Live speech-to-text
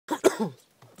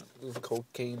This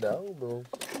cocaine now, bro.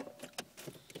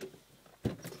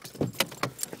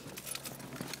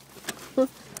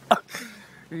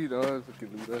 You know, I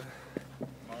fucking knew that.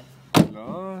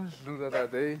 No, knew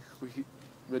that day.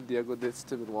 When Diego did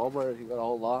him in Walmart, he got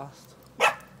all lost. You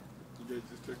guys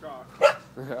just took off.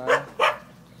 Yeah.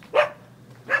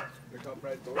 Look how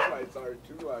bright those lights are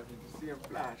too. You can see them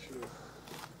flash.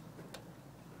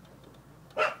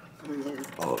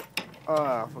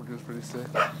 Oh, fuck, it was pretty sick.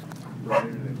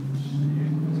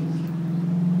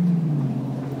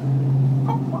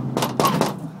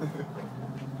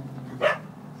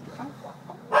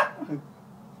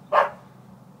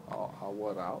 Oh, how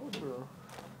what out, bro?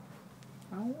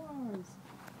 I was.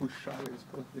 Who shot his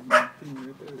fucking thing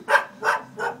right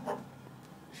there?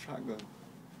 Shotgun.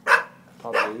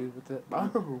 Probably with it.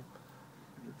 Oh.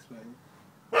 Looks like.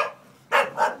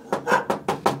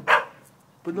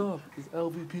 But no, it's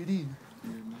LVPD.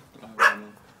 Yeah, I don't know.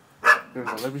 Here,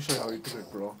 now, let me show you how you do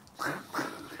it, bro.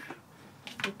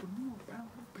 Open up,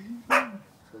 LVPD.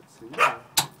 Let's see.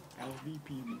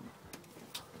 LVPD.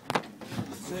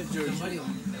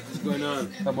 What's going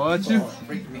on? How much you?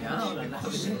 Freaked me out. I'm not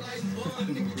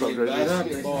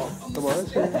Basketball. How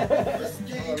much? Oh,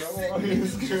 no,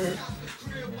 it's good.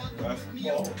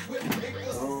 Basketball.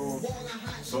 Oh,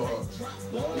 so,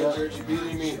 Yeah, you're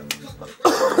beating me.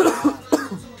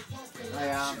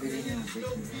 Yeah, beating me.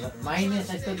 Minus,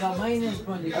 I still got minus,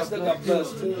 bro. You got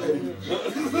plus too.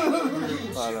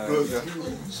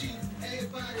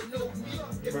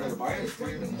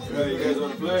 Yeah, you guys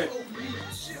want to play?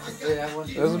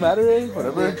 Doesn't matter, eh?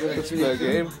 Whatever. Let's play a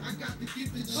game.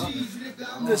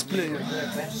 Let's play it.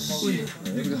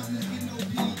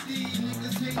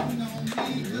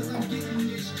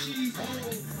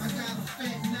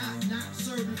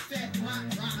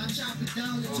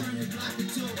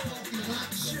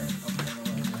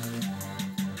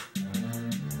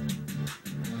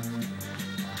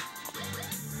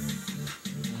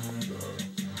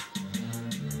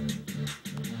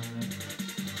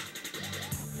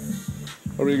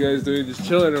 What are you guys doing? Just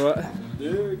chilling or what?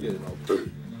 Yeah, getting all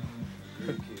dirty.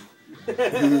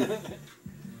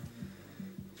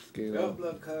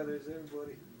 Blood cutters,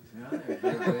 everybody.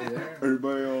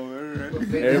 Everybody over there,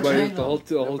 right? Everybody, the whole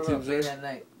team's there. That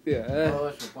night.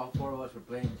 Yeah. All four of us were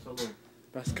playing solo.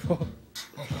 Basketball.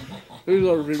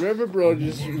 Remember, bro,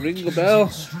 just ring the bell.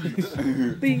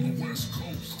 Ding.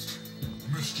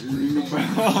 Ring the bell.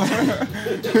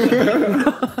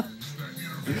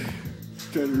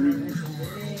 Try to ring.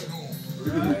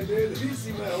 Right, dude. You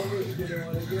see my over, you didn't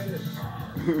want to get it.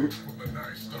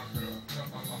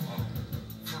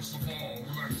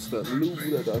 It's that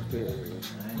Luna doctor.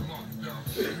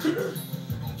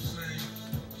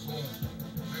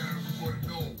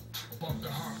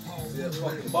 See that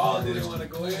fucking ball didn't want to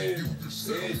go in.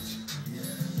 Bitch.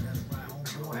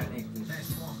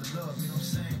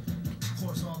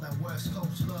 Course, all that West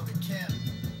Coast love and camp.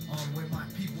 All the way my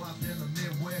people out there in the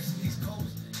Midwest and East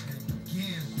Coast. And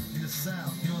again in the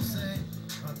South, you know what I'm saying?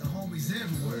 The homies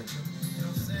everywhere. You know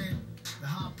what I'm saying? The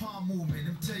hot power movement,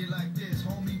 them tell you like this,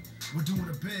 homie, we're doing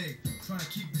it big. Trying to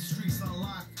keep the streets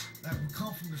unlocked like we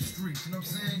come from the streets, you know what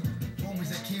I'm saying? Homies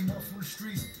that came up from the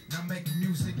streets, now making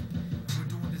music. And we're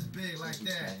doing this big like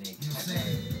that. You know what I'm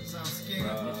saying? Sound scared.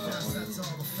 Shouts out to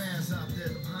all the fans out there,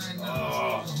 the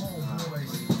pioneers, the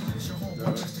homeboys. It's your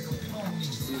homeboy, Mr. Capone.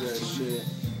 See that shit.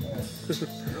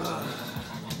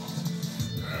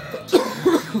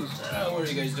 What are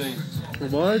you guys doing? We're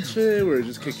watching, we're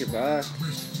just kicking back.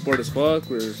 Bored as fuck,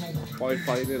 we're probably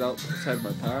fighting it outside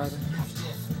my pad.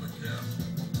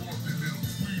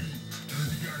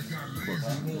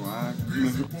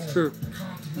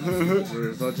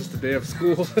 It's not just a day of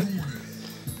school.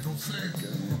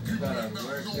 Gotta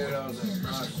work, get out of the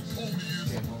house.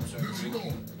 Get home, start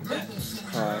drinking.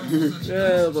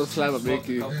 Yeah, we'll slam a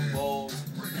Mickey. Couple bowls.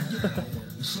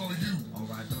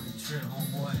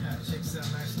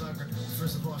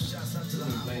 First of all, shouts out to the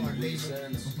hot ladies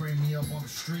who bring me up on the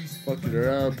streets. Fucking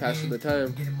around, passing the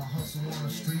time. Getting my hustle on the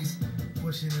streets,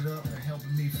 pushing it up and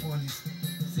helping me fund these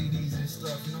CDs and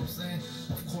stuff, you know what I'm saying?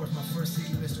 Of course, my first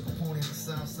CD, Mr. Capone and the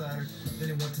Southsider. Then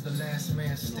it went to the Last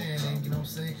Man Standing, you know what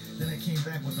I'm saying? Then I came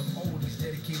back with the oldies,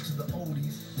 dedicated to the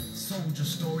oldies. Soldier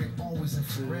Story, always and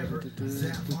forever.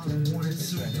 Zap on the 1 and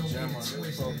 2, don't get it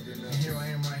twisted. And here I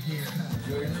am right here.